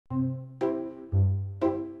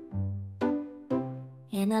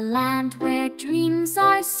In a land where dreams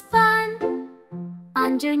are spun,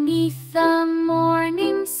 underneath the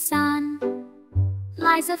morning sun,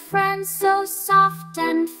 lies a friend so soft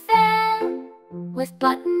and fair, with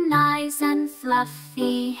button eyes and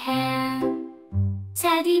fluffy hair.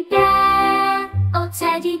 Teddy bear, oh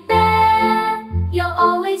teddy bear, you're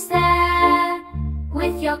always there,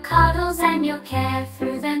 with your cuddles and your care,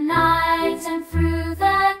 through the night and through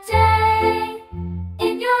the day.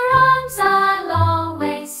 In your arms I'll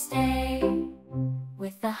always stay,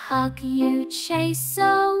 with a hug you chase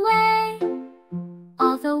away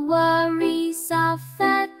all the worries of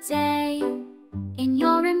the day. In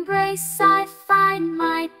your embrace I find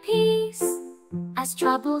my peace, as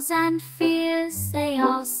troubles and fears they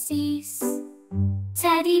all cease.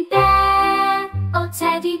 Teddy bear, oh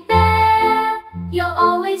teddy bear, you're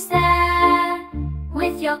always there,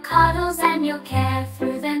 with your cuddles and your care,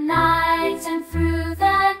 through the night and through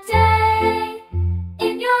the day.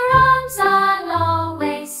 In your arms I'll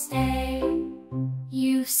always stay.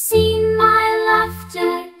 You've seen my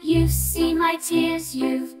laughter, you've seen my tears,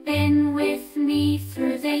 you've been with me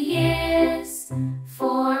through the years.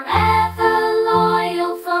 Forever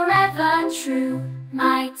loyal, forever true,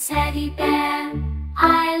 my teddy bear,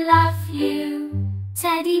 I love you.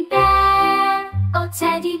 Teddy bear, oh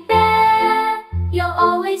teddy bear, you're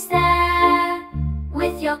always there,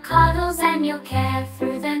 with your cuddles and your care,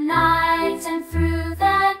 through the night and through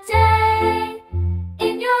the day.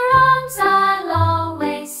 In your arms I'll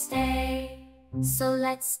always stay. So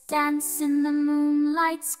let's dance in the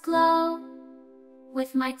moonlight's glow,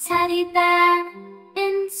 with my teddy bear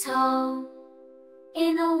in tow.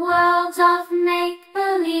 In a world of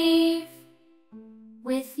make-believe,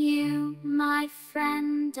 with you, my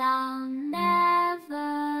friend, I'll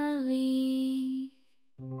never leave.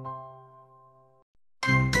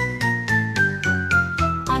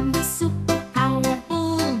 I'm the superpower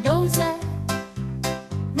bulldozer,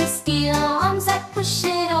 the steel arms that push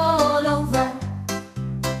it all over.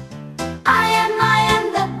 I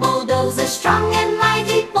am the bulldozer, strong and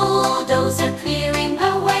mighty bulldozer, clearing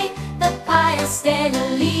the way, the pile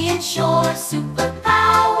steadily and sure.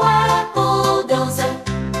 Superpower bulldozer.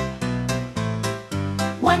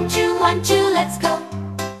 1, 2, 1, 2, let's go.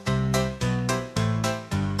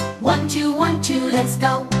 1, 2, 1, 2, let's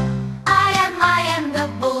go. I am the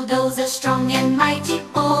bulldozer, strong and mighty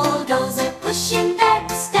bulldozer, pushing back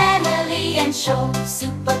steadily and sure.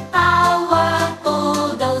 Superpower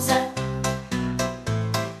bulldozer.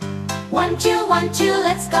 1, 2, 1, 2,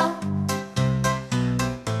 let's go.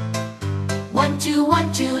 1, 2,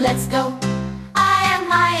 1, 2, let's go.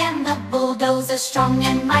 I am the bulldozer, strong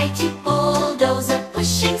and mighty bulldozer,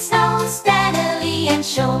 pushing snow steadily and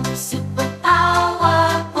sure.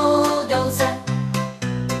 Superpower bulldozer.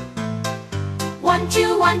 1,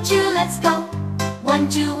 2, 1, 2, let's go. 1,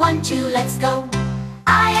 2, 1, 2, let's go.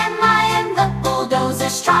 I am the bulldozer,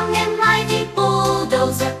 strong and mighty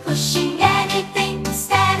bulldozer, pushing anything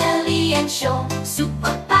steadily and sure.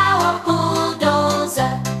 Superpower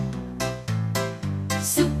bulldozer.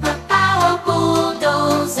 Superpower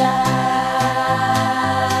bulldozer.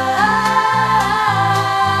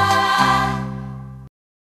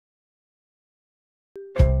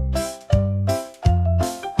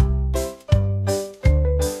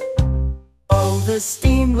 Oh, the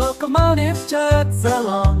steam locomotive chugs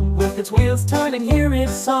along, with its wheels turning, hear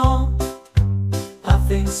its song,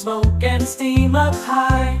 puffing smoke and steam up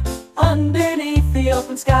high, underneath the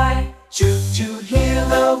open sky. Choo-choo, hear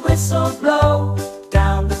the whistle blow,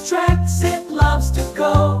 down the tracks it loves to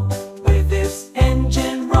go, with its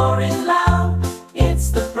engine roaring loud.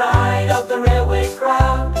 It's the pride of the railway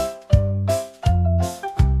crowd.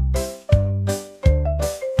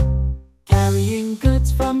 Carrying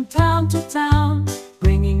goods from town to town,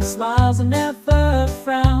 bringing smiles and never a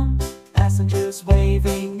frown. Passengers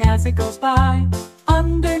waving as it goes by,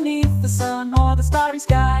 underneath the sun or the starry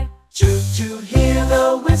sky. Choo-choo, hear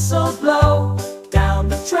the whistle blow, down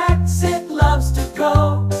the tracks it loves to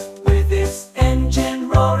go, with its engine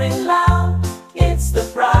roaring loud. It's the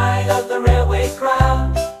pride of the railway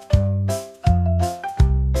crowd.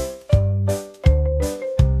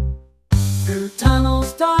 Through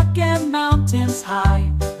tunnels dark and mountains high,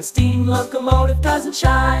 the steam locomotive doesn't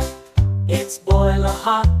shy. It's boiler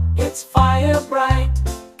hot, it's fire bright,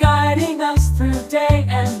 guiding us through day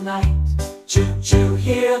and night. Choo-choo,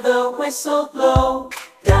 hear the whistle blow,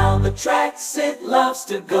 down the tracks it loves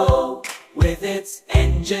to go, with its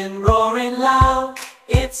engine roaring loud.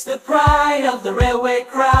 It's the pride of the railway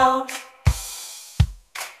crowd.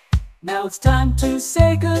 Now it's time to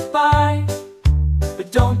say goodbye,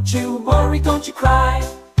 but don't you worry, don't you cry,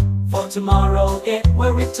 for tomorrow it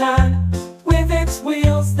will return, with with its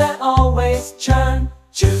wheels that always churn.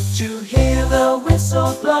 Choo-choo, hear the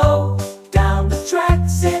whistle blow. Down the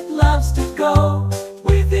tracks it loves to go,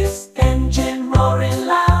 with its engine roaring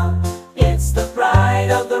loud. It's the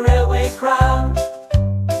pride of the railway crowd.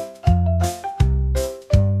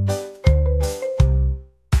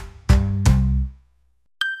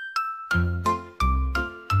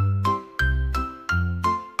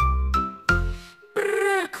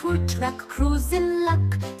 Crew truck, cruising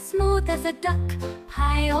luck, smooth as a duck,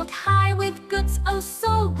 piled high with goods oh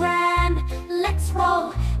so grand. Let's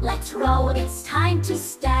roll, it's time to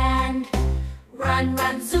stand. Run,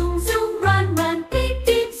 run, zoom, zoom, run, run, beep,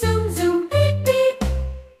 beep, zoom, zoom, beep, beep.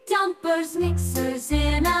 Dumpers, mixers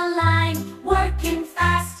in a line, working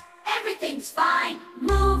fast, everything's fine.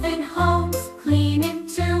 Moving homes, cleaning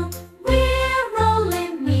too, we're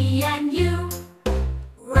rolling, me and you.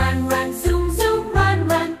 Run, run, zoom, zoom, run,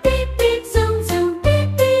 run, beep, beep, zoom, zoom,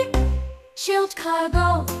 beep, beep. Chilled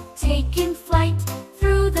cargo, taking flight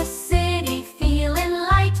through the city, feeling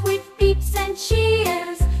light with beeps and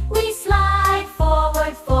cheers. We slide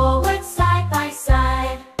forward, forward, side by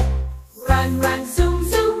side. Run, run, zoom,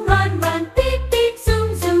 zoom, run, run, beep, beep,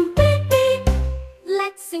 zoom, zoom, beep, beep.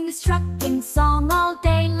 Let's sing this trucking song all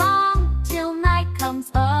day long, till night comes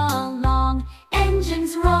along.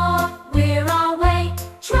 Engines roar, we're our way,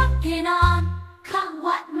 trucking on, come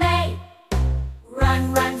what may.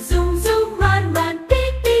 Run, run, zoom, zoom, run, run,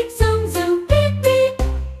 beep, beep, zoom, zoom, beep, beep.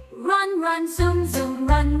 Run, run, zoom, zoom,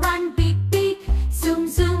 run, run, beep, beep, zoom,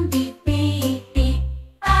 zoom, beep, beep, beep.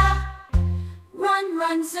 Ah! Run,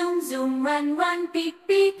 run, zoom, zoom, run, run, beep,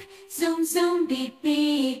 beep, zoom, zoom, beep,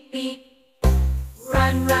 beep, beep.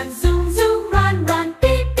 Run, run, zoom, zoom, run, run,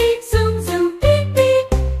 beep, beep, zoom, zoom, beep, beep.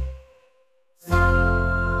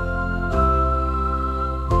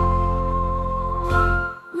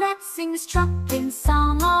 Let's sing this trucking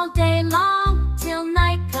song all day long, till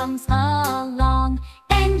night comes along.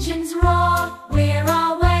 Engines roar, we're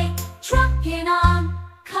our way, trucking on,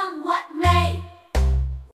 come what may.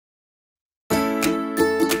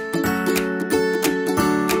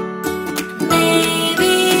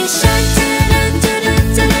 Baby shark,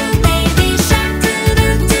 do-do-do-do-do, baby shark,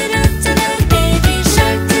 do-do-do-do-do, baby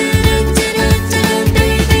shark, do-do-do-do-do,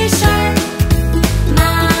 baby shark.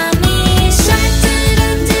 Mommy shark,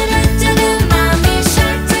 do-do-do-do-do, mommy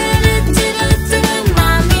shark, do-do-do-do-do,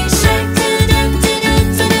 mommy shark,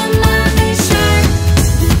 do-do-do-do-do, mommy shark.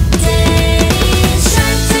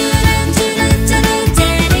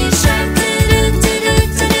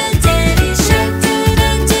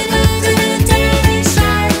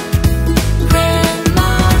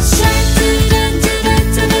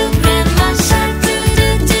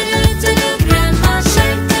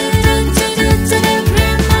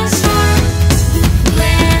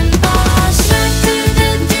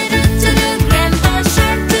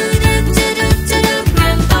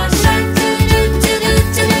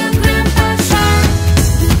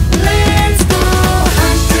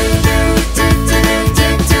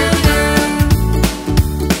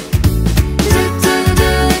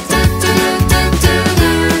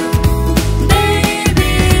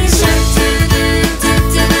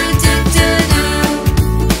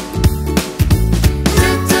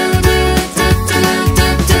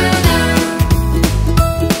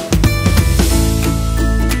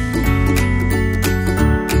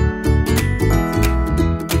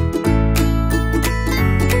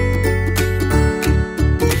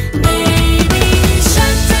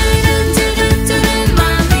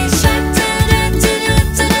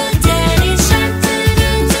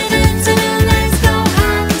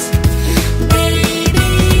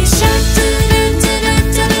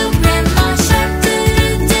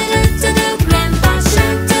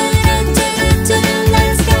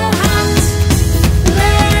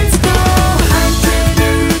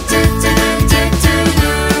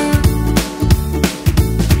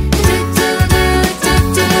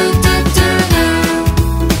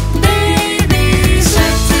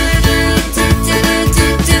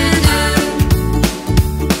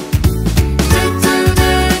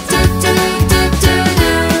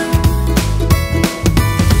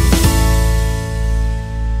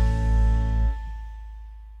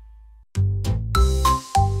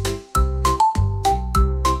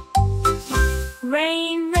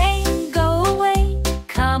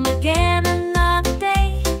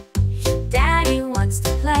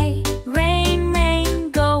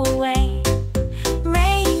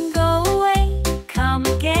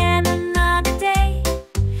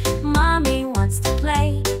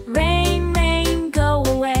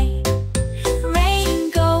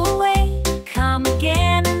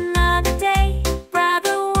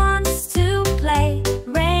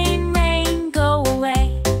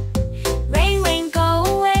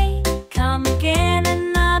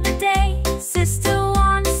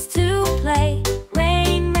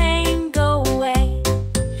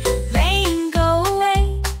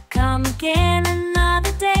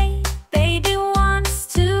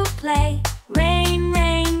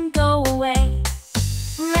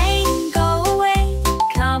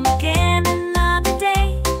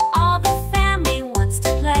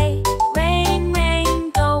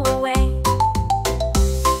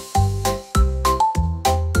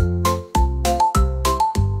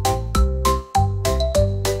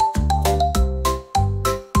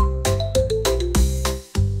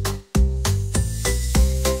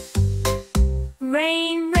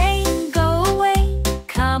 Rain, rain, go away.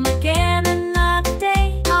 Come again another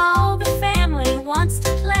day. All the family wants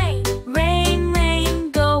to play. Rain,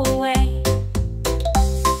 rain, go away.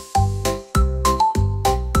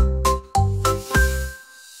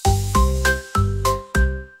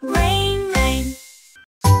 Rain, rain.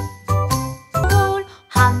 Gold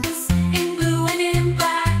hunts in blue and in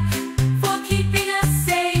black for keeping us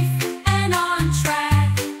safe and on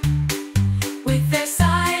track. With their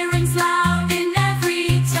sirens loud in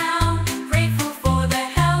every town, grateful for the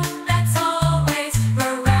help that's always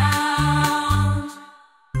around.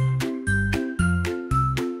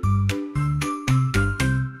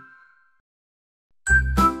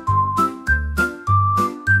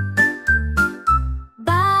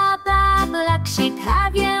 Baba, black sheep,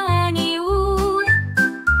 have you any wool?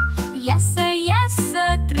 Yes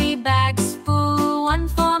sir, 3 bags full. One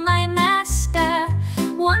for my master,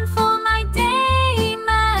 one for my dame,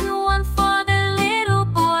 and one for the little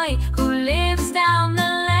boy who lives down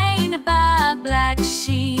the lane. Baba, black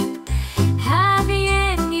sheep, have you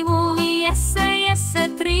any wool? Yes sir,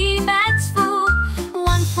 3 bags full.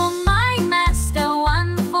 One for my master,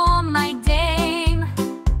 one for my dame,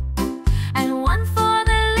 and one for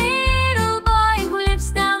the little boy who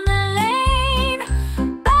lives down the lane.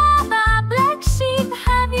 Baba, black sheep,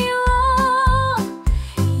 have you all?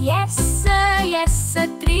 Yes sir,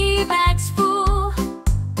 3 bags full.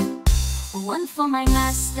 One for my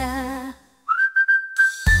master.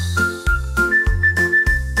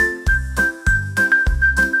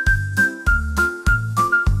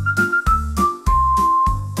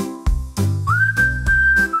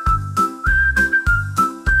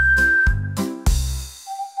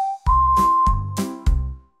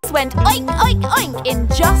 Went oink, oink, oink in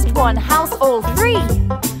just one house, all 3.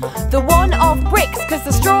 The one of bricks, 'cause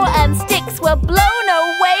the straw and sticks were blown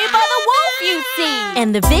away by the wolf, you see.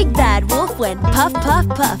 And the big bad wolf went puff, puff,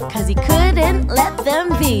 puff, 'cause he couldn't let them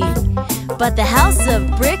be. But the house of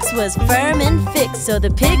bricks was firm and fixed, so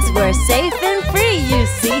the pigs were safe and free, you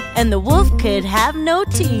see. And the wolf could have no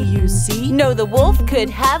tea, you see. No, the wolf could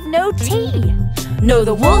have no tea. No,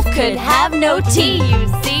 the wolf could have no tea, you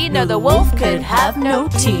see. No, the wolf could have no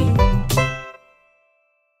tea.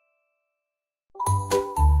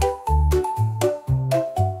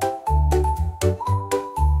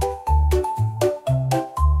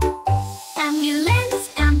 Ambulance,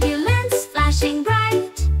 ambulance, flashing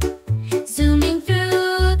bright, zooming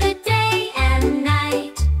through the day and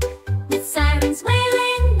night. With sirens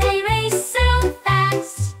wailing, they race so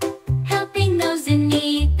fast, helping those in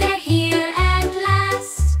need, they're here at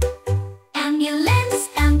last. Ambulance,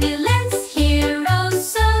 ambulance, heroes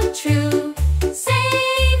so true,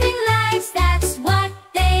 saving lives, that's what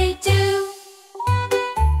they do.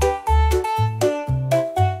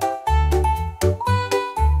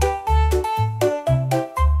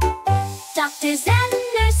 Doctors and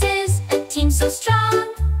nurses, a team so strong,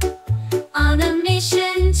 on a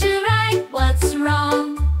mission to right what's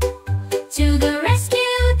wrong. To the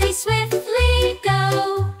rescue they swiftly go,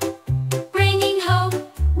 bringing hope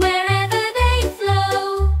wherever they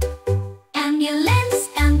flow. Ambulance,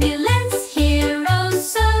 ambulance, heroes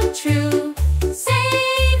so true,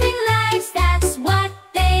 saving lives, that's what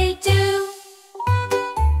they do.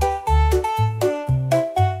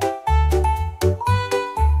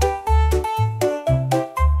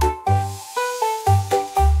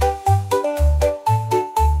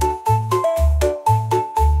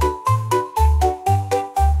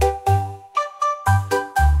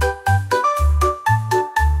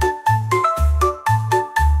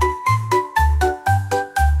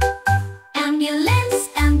 Ambulance,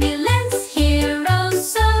 ambulance, heroes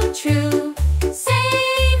so true,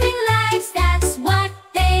 saving lives, that's what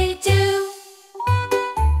they do.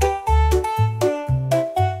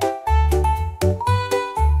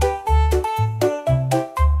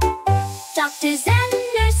 Doctors and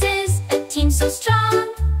nurses, a team so strong,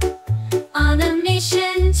 on a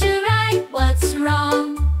mission to right what's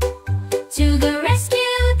wrong. To the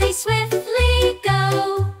rescue they swiftly go,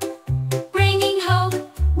 bringing hope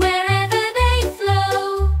wherever they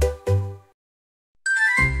flow.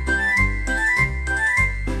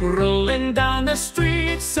 Rolling down the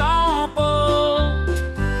street so bold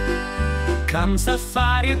comes a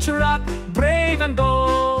fire truck, brave and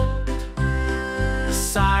bold.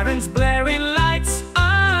 Sirens blaring, lights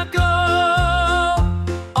aglow,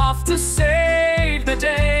 off to save the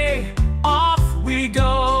day. Off we go.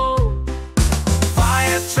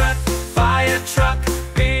 Fire truck,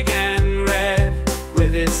 big and red,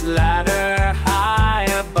 with its ladder high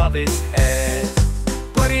above its head.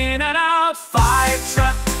 Putting it out, fire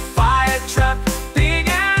truck, big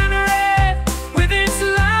and red, with its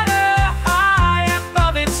ladder high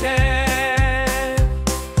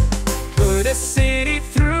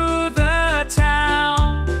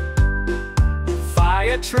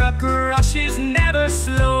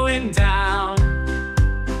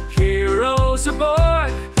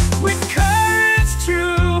aboard with courage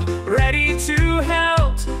true, ready to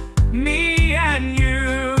help me and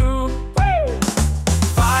you. Woo!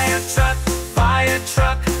 Fire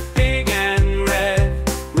truck, big and red,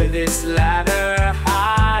 with its ladder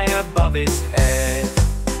high above its head.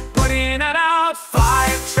 Putting it out,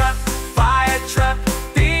 fire truck,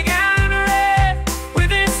 big and red,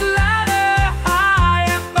 with its ladder high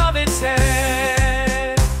above its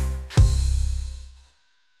head.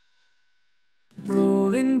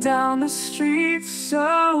 Rolling down the street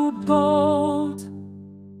so bold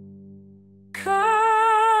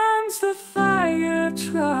comes the fire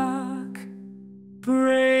truck,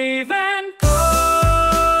 brave and bold.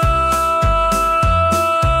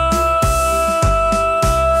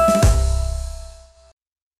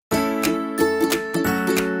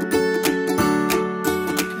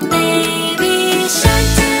 Baby shark,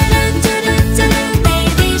 doo-doo-doo-doo-doo.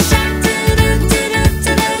 Baby shark,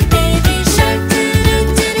 doo-doo-doo-doo-doo. Baby shark,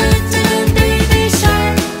 doo-doo-doo-doo-doo. Baby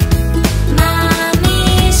shark. Mommy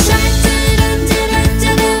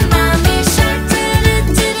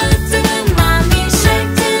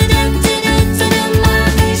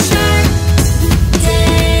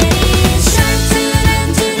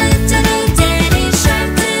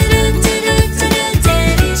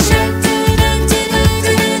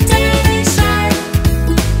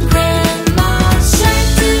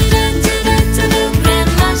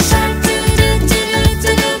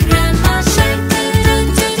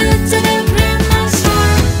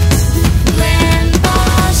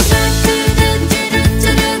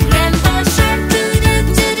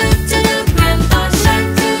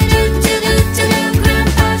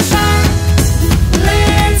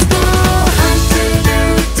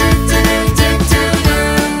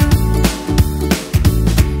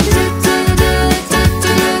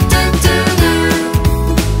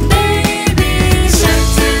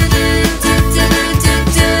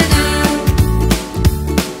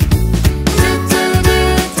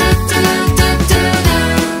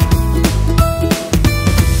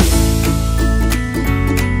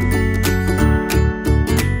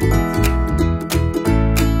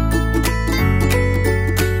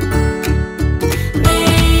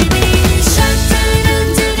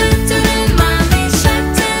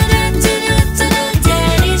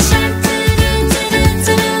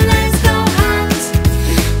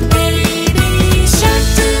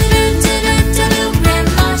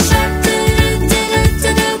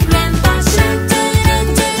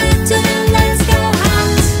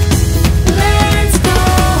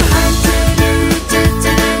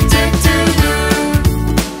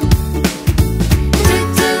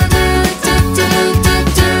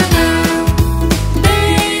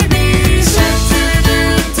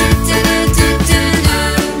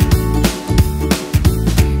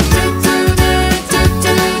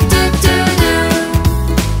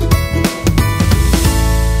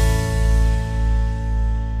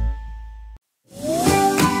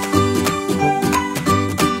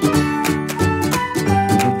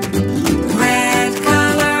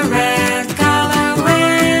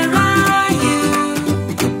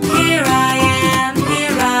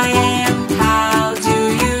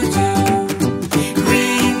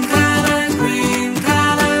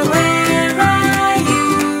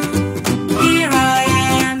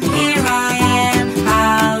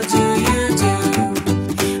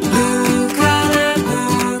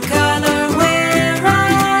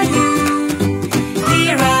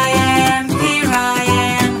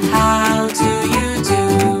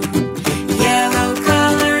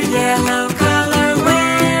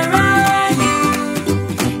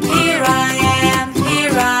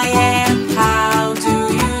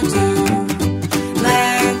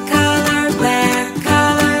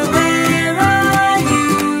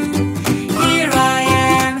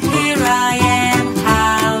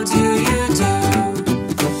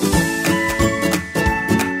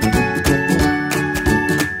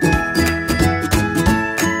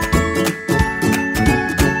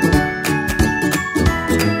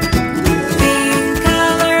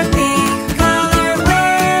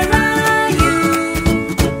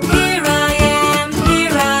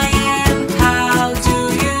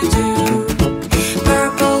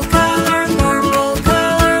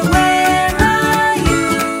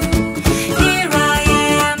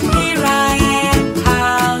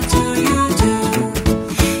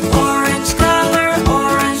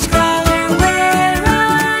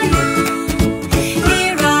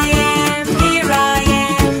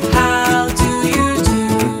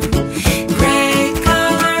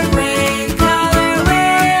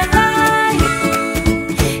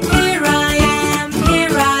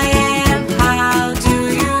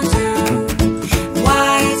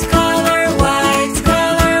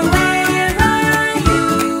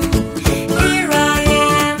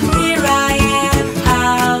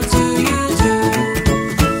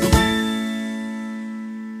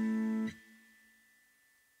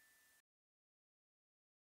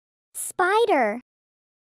spider.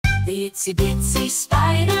 The itsy bitsy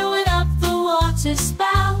spider went up the water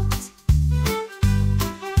spout.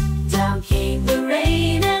 Down came the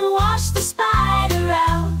rain and washed the spider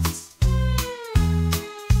out.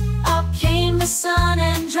 Up came the sun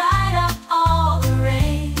and dried up all the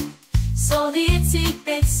rain. So the itsy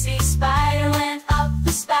bitsy spider went up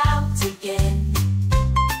the spout again.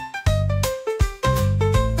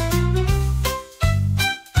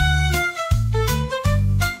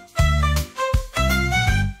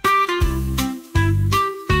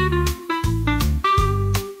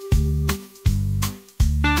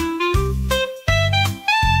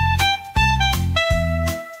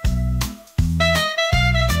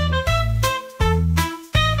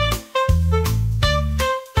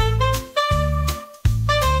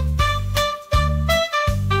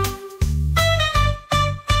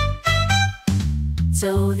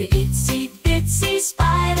 So the itsy bitsy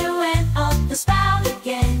spider went up the spout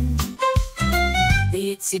again.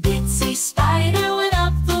 The itsy bitsy spider went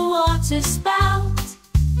up the water spout.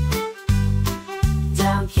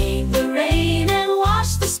 Down came the rain and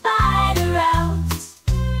washed the spider out.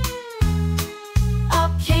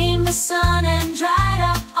 Up came the sun and dried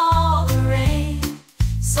up all the rain.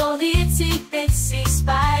 So the itsy bitsy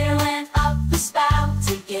spider went up the spout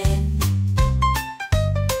again.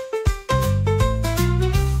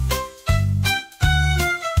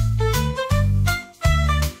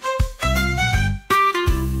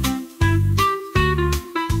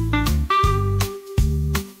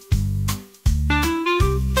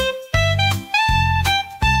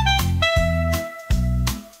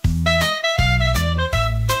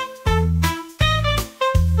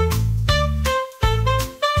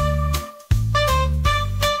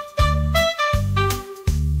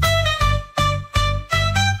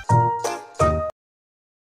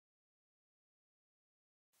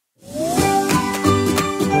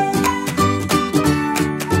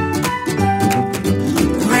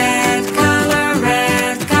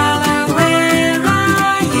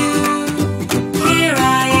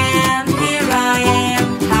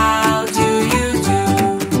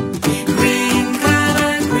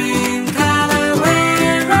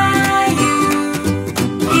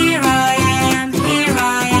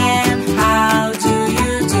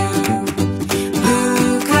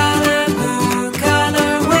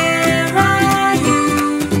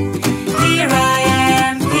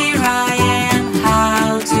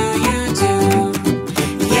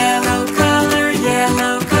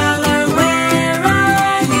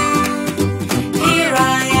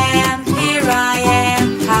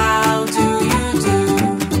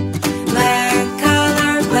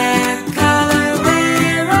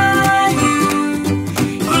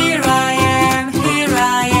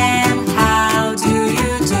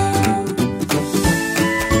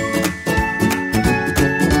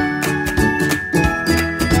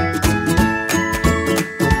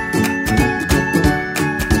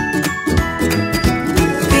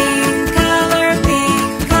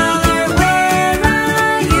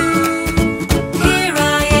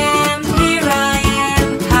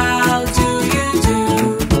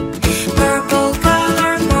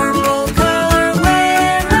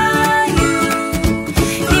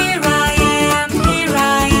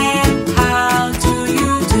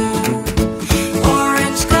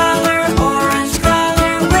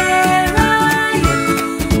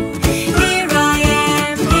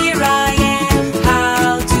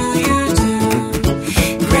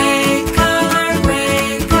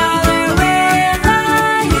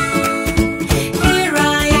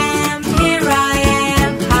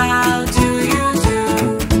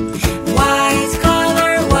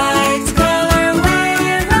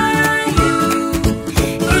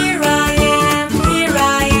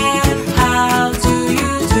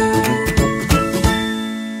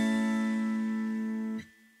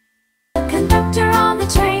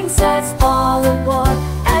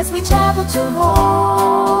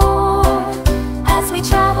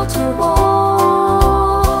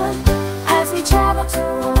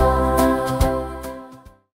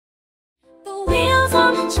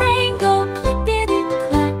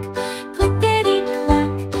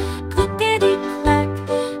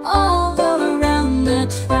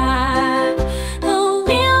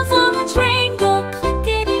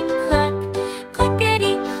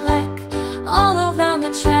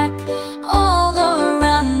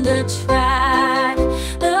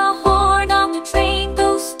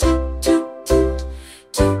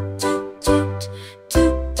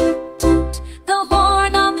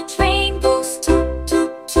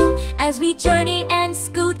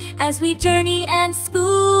 as we journey and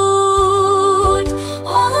scoot.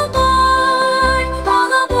 All aboard,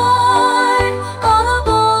 all aboard, all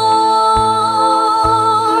aboard.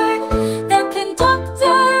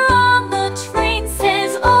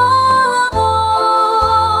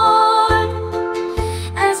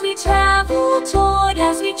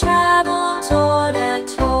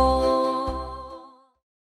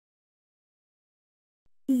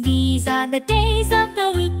 are the days of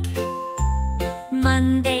the week.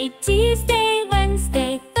 Monday, Tuesday,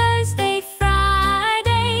 Wednesday, Thursday,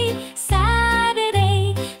 Friday,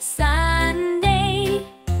 Saturday, Sunday.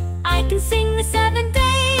 I can sing the 7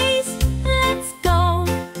 days. Let's go.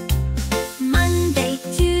 Monday,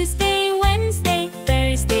 Tuesday, Wednesday,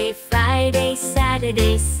 Thursday, Friday,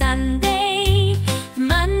 Saturday, Sunday.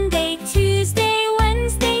 Monday, Tuesday,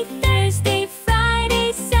 Wednesday, Thursday,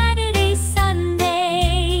 Friday, Saturday,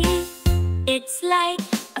 Sunday. It's like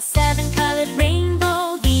a 7-colored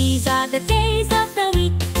rainbow. These are the days of the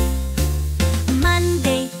week.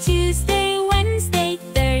 Monday, Tuesday, Wednesday,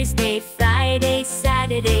 Thursday, Friday,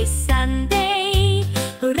 Saturday, Sunday.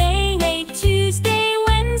 Hooray, hooray, Tuesday,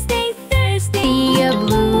 Wednesday, Thursday. See a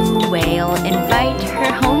blue whale, invite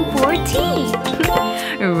her home for tea.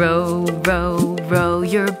 Row, row, row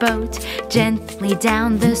your boat gently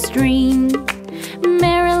down the stream.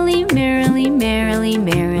 Merrily, merrily, merrily,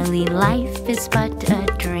 merrily, life is but a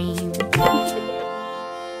dream.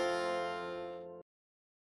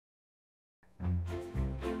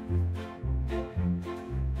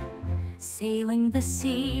 Sailing the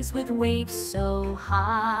seas with waves so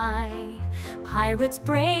high, pirates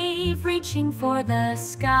brave reaching for the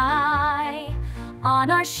sky. On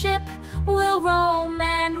our ship we'll roam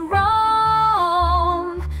and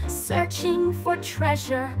roam, searching for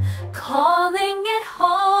treasure, calling it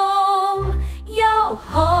home. Yo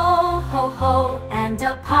ho, ho, ho, and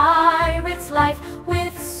a pirate's life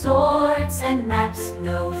with swords and maps,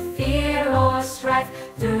 no fear or strife.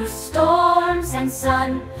 Through storms and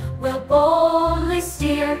sun we'll boldly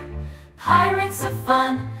steer, pirates of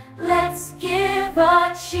fun, let's give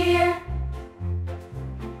a cheer.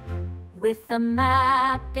 With a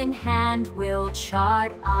map in hand we'll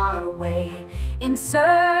chart our way, in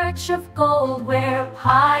search of gold where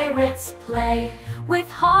pirates play. With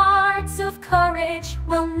hearts of courage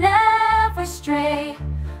we'll never stray,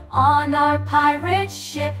 on our pirate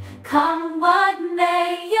ship come what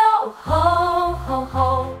may. Yo ho, ho,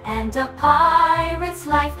 ho, and a pirate's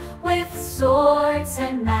life with swords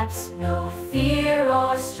and maps, no fear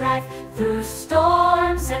or strife. Through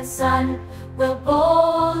storms and sun we'll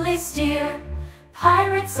boldly steer,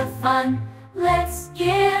 pirates of fun, let's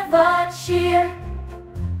give a cheer.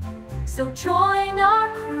 So join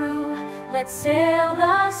our crew, let's sail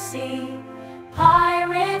the sea,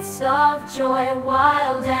 pirates of joy,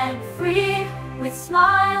 wild and free. With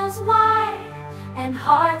smiles wide and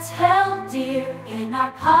hearts held dear, in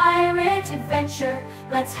our pirate adventure,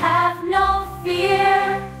 let's have no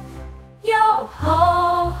fear. Yo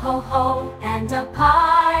ho, ho, ho, and a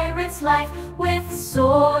pirate's life with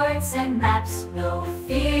swords and maps, no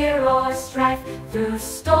fear or strife. Through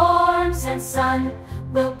storms and sun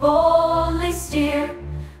we'll boldly steer,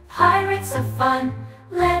 pirates of fun,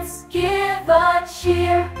 let's give a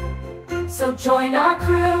cheer. So join our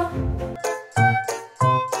crew.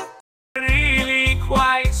 Really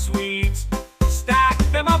quite sweet. Stack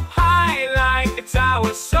them up high like a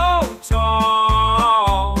tower so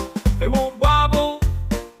tall. They won't wobble,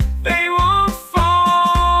 they won't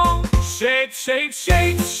fall. Shape, shape,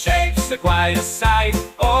 shape, shapes are quite a sight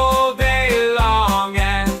all day long,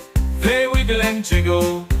 and they wiggle and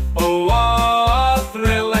jiggle. Oh, what a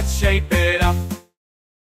thrill, let's shape it up.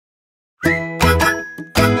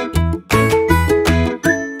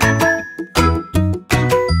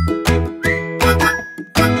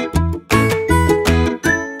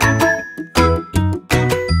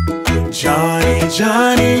 Johnny,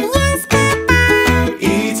 Johnny, Yes, Papa.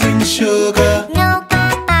 eating sugar, No,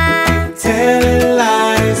 Papa. telling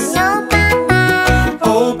lies. No, Papa.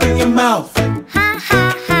 Open your mouth. Ha,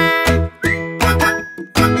 ha, ha.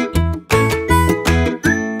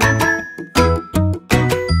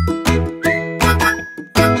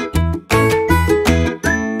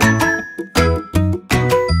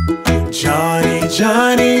 Johnny,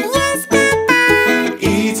 Johnny, Yes, Papa.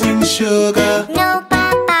 eating sugar, No,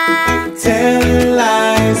 Papa. telling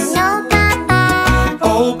lies. No, Papa.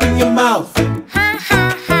 Open your mouth. Ha, ha,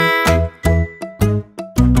 ha.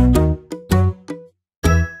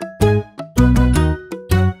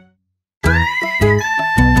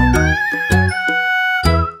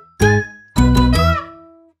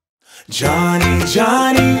 Johnny,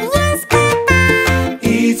 Johnny, Yes, Papa.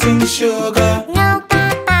 eating sugar, No,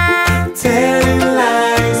 Papa. telling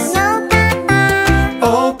lies. No, Papa.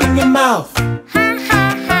 Open your mouth. Ha, ha,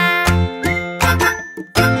 ha.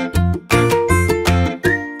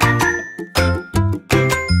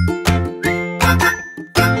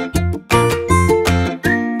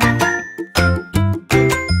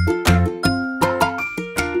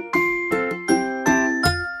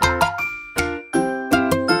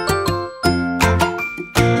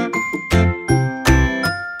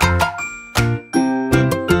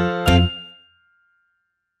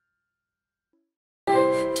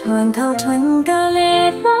 Twinkle, twinkle,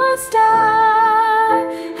 little star,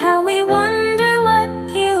 how we wonder what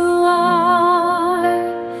you are.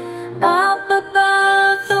 Up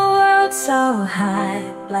above the world so high,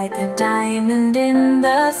 like a diamond in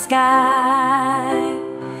the sky.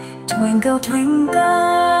 Twinkle,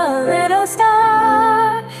 twinkle, little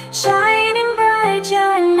star, shining bright,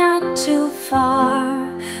 you're not too far.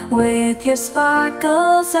 With your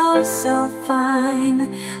sparkles oh so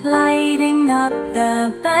fine, lighting up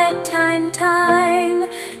the bedtime time.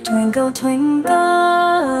 Twinkle,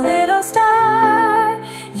 twinkle, little star,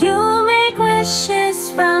 you make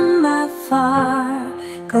wishes from afar,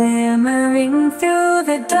 glimmering through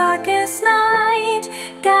the darkest night,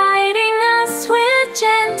 guiding us with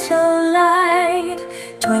gentle light.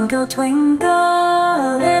 Twinkle,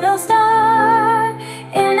 twinkle, little star,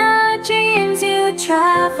 in our dreams you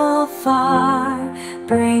travel far,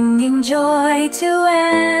 bringing joy to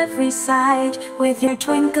every sight, with your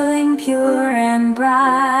twinkling pure and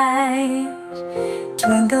bright.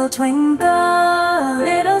 Twinkle, twinkle,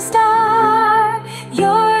 little star,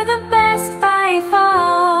 you're the best by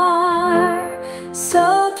far.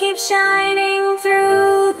 So keep shining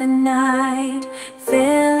through the night,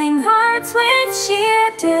 filling hearts with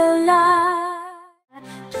sheer delight.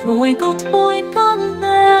 Twinkle, twinkle,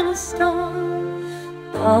 little star,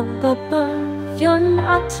 up above you're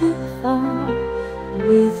not too far.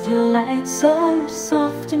 With your light so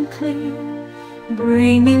soft and clear,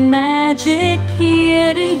 bringing magic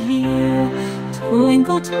here to here.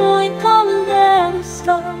 Twinkle, twinkle, little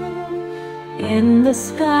star, in the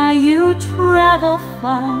sky you travel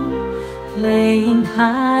far, playing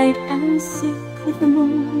hide and seek with the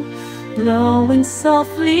moon, glowing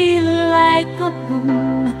softly like a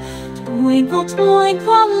moon. Twinkle,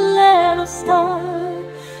 twinkle, little star,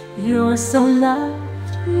 you're so loved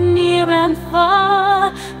near and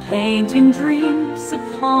far, painting dreams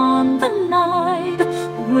upon the night,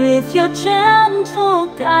 with your gentle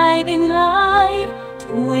guiding light.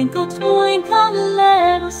 Twinkle, twinkle,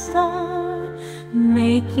 little star,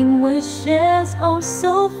 making wishes oh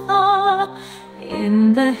so far.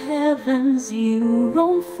 In the heavens you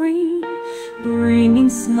roam free, bringing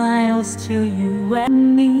smiles to you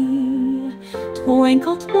and me.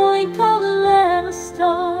 Twinkle, twinkle, little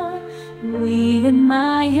star, we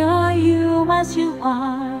admire you as you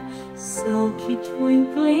are. So keep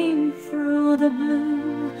twinkling through the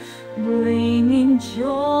blue, bringing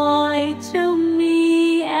joy to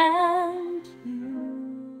me and you.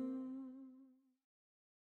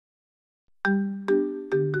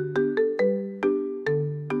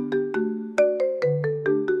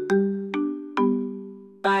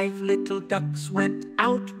 5 little ducks went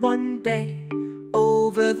out one day,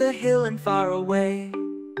 over the hill and far away.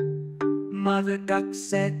 Mother duck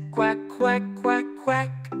said quack, quack, quack, quack,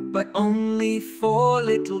 but only 4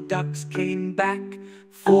 little ducks came back.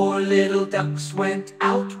 4 little ducks went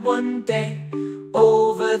out one day,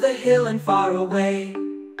 over the hill and far away.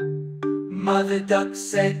 Mother duck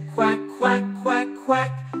said quack, quack, quack,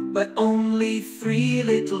 quack, but only 3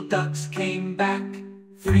 little ducks came back.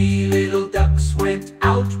 3 little ducks went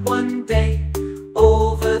out one day,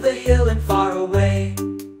 over the hill and far away.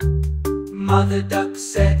 Mother duck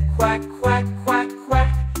said quack, quack, quack,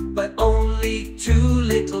 quack, but only 2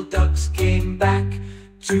 little ducks came back.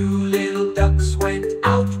 2 little ducks went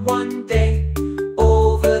out one day,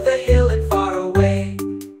 over the hill and far away.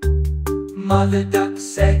 Mother duck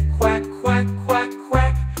said quack, quack, quack,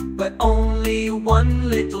 quack, but only 1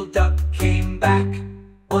 little duck came back.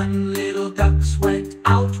 1 little ducks went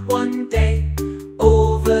out one day,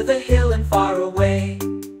 over the hill and far away.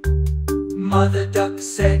 Mother duck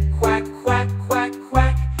said quack, quack, quack,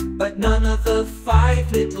 quack, but none of the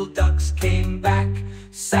 5 little ducks came back.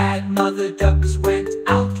 Sad mother ducks went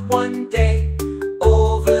out one day,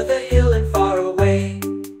 over the hill and far away.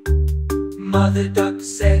 Mother duck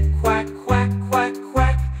said quack, quack, quack,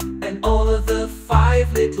 quack, and all of the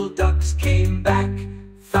 5 little ducks came back.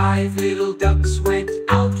 5 little ducks went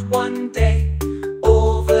out one day,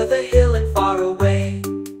 over the hill and far away.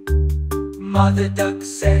 Mother duck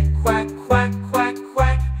said quack, quack, quack,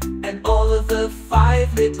 quack, and all of the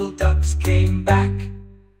 5 little ducks came back.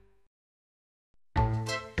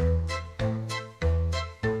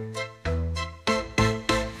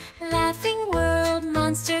 Laughing world,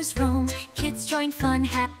 monsters roam, kids join fun,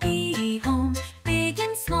 happy home. Big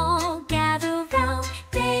and small gather round,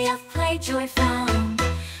 day of play, joy found.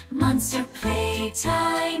 Monster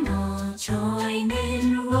playtime, all join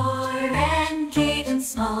in, roar and big and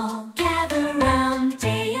small gather round,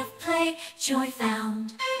 day of play, joy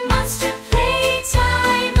found. Monster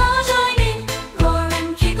playtime, all join in, roar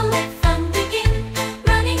and giggle, let fun begin.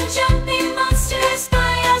 Running, jumping monsters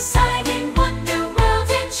by our side.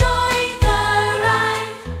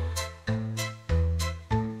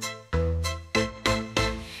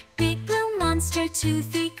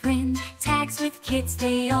 toothy grin. Tags with kids,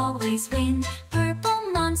 they always win.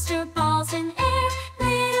 Purple monster balls in air.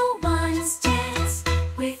 Little ones dance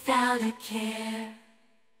without a care.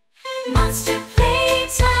 Monster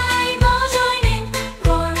playtime, all join in.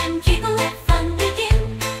 Roar and giggle, let fun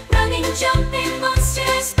begin. Running, jumping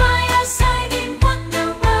monsters by our side. In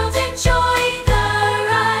Wonder World, enjoy the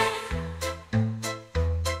ride.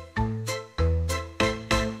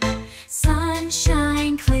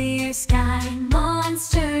 Sunshine, clear sky,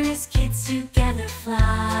 monsters, kids together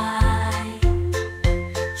fly.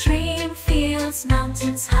 Dream fields,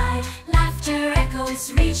 mountains high, laughter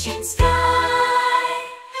echoes reaching sky.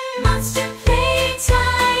 Monster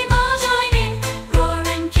playtime, all join in. Roar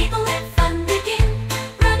and giggle, let fun begin.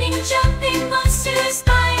 Running, jumping monsters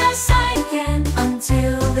by our side again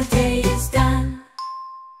until the day is done.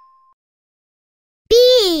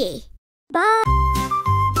 B. Bye.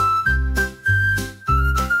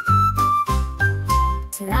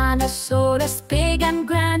 Tyrannosaurus, big and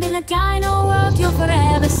grand, in a dino world you'll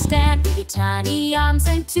forever stand. With tiny arms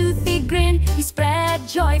and toothy grin, he spread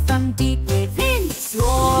joy from deep within. His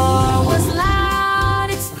roar was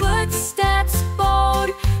loud, its footsteps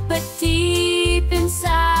bold, but deep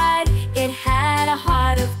inside it had a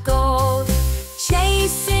heart of gold.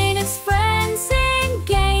 Chasing its friends in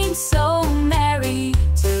games so merry,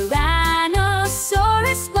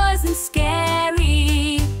 Tyrannosaurus wasn't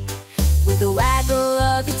scary. With a waggle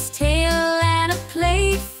of its tail and a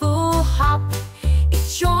playful hop, it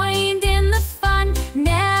joined in the fun,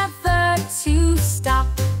 never to stop.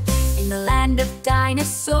 In the land of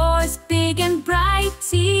dinosaurs, big and bright,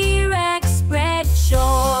 T-Rex spread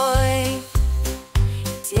joy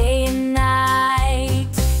day and night.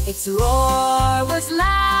 Its roar was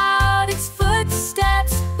loud, its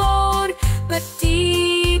footsteps bold, but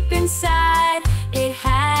deep inside it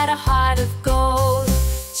had a heart of gold.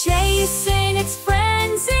 Chasing its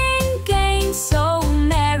friends in games so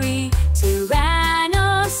merry,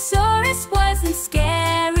 Tyrannosaurus wasn't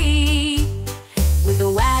scary. With a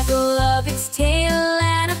waggle of its tail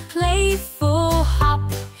and a playful hop,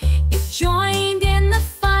 it joined in the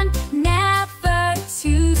fun, never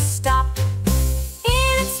to stop.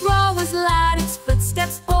 Its roar was loud, its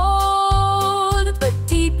footsteps bold, but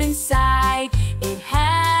deep inside it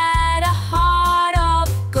had a heart of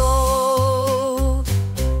gold.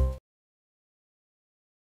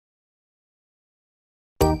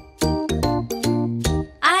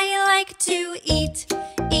 I like to eat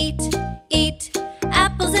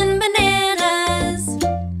apples and bananas.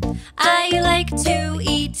 I like to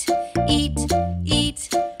eat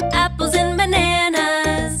apples and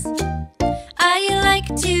bananas. I like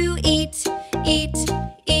to eat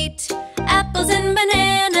apples and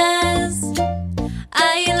bananas.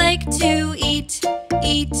 I like to eat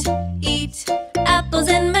apples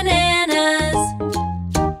and bananas.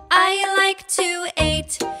 I like to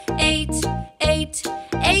eat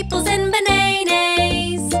apples and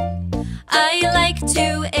bananas. I like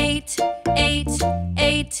to eat apples and bananas. I like to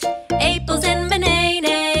eat apples and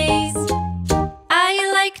bananas.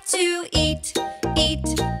 I like to eat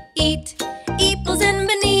apples and bananas. I like to eat apples and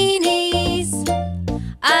bananas.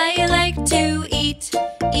 I like to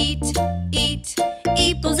eat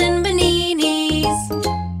apples and bananas.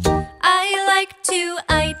 I like to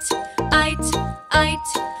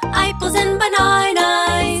apples and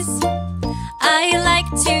bananas. I like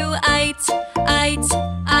to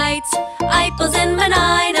apples and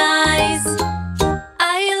bananas.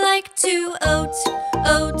 I like to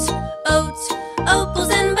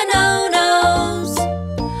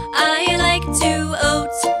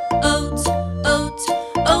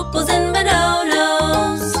apples and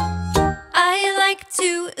bananas. I like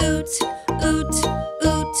to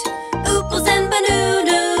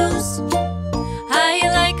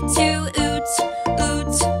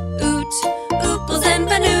apples and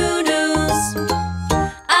bananas.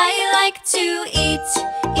 I like to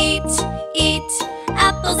eat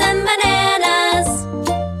apples and bananas.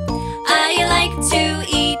 I like to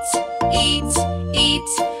eat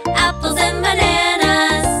apples and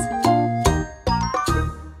bananas.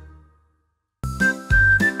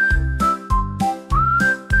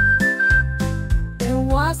 There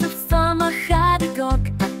was a farmer had a dog,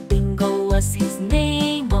 Bingo was his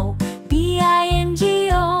name, oh.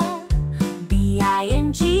 B-I-N-G-O,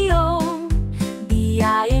 B-I-N-G-O,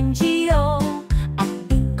 B-I-N-G-O, and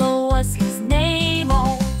Bingo was his name,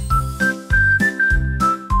 oh.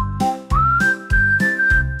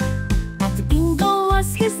 And Bingo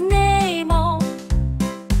was his name, oh.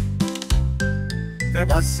 There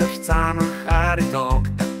was a farmer had a dog,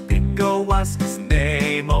 and Bingo was his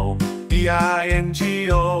name, oh.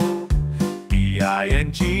 B-I-N-G-O,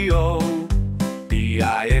 B-I-N-G-O,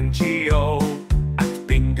 bingo, and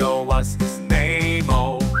Bingo was his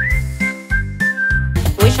name-o.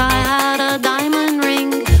 Wish I had a diamond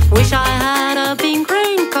ring. Wish I had a pink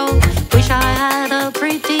raincoat. Wish I had a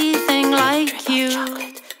pretty thing like you.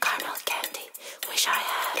 Chocolate, caramel candy. Wish I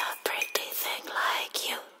had a pretty thing like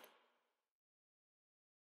you.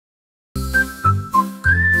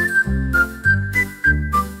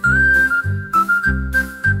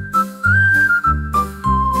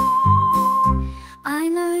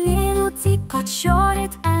 I'm a little teapot,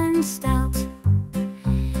 short and stout.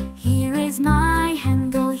 Here is my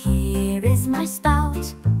handle, here is my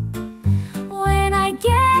spout. When I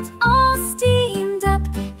get all steamed up,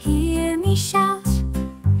 hear me shout.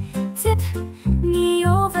 Tip me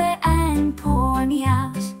over and pour me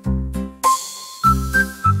out.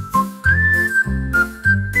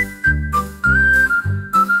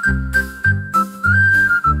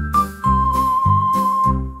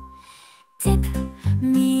 Tip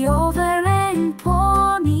me over and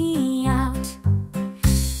pour me out.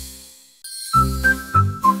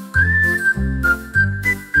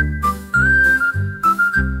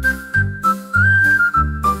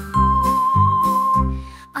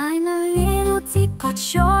 I'm a little teapot,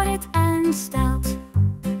 short and stout.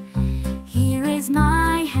 Here is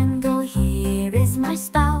my handle, here is my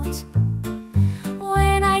spout.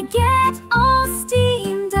 When I get all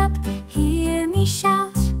steamed up, hear me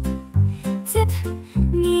shout. Tip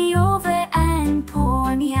me over and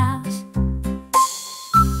pour me out.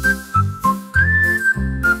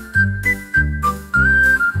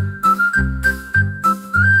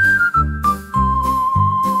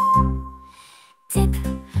 Tip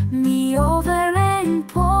me over and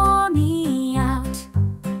pour me out.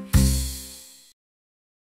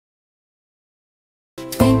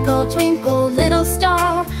 Twinkle, twinkle, little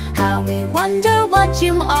star, how we wonder what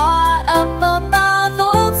you are. Up above the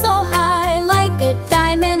world so high, like a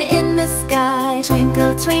diamond in the sky.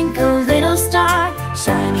 Twinkle, twinkle, little star,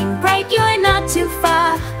 shining bright, you're not too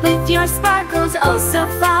far. With your sparkles oh so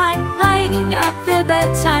fine, lighting up the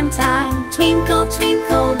bedtime time. Twinkle,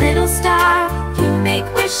 twinkle, little star, you make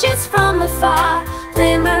wishes from afar.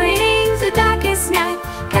 Glimmering the darkest night,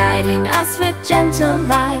 guiding us with gentle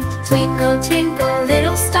light. Twinkle, twinkle,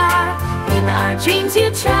 little star, in our dreams you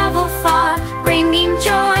travel far, bringing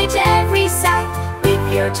joy to every sight. With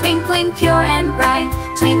your twinkling pure and bright.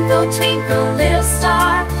 Twinkle, twinkle, little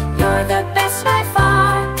star, you're the best by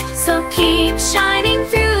far. So keep shining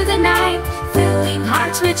through the night, filling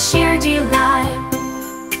hearts with sheer delight.